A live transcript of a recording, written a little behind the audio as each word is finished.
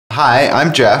Hi,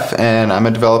 I'm Jeff, and I'm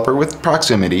a developer with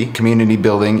Proximity. Community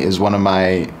building is one of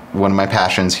my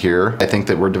passions here. I think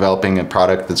that we're developing a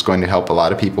product that's going to help a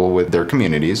lot of people with their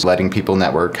communities, letting people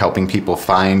network, helping people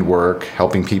find work,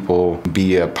 helping people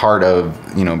be a part of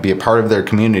their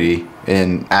community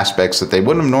in aspects that they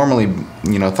wouldn't have normally,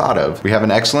 thought of. We have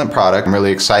an excellent product. I'm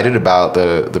really excited about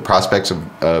the prospects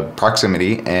of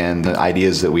Proximity and the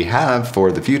ideas that we have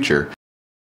for the future.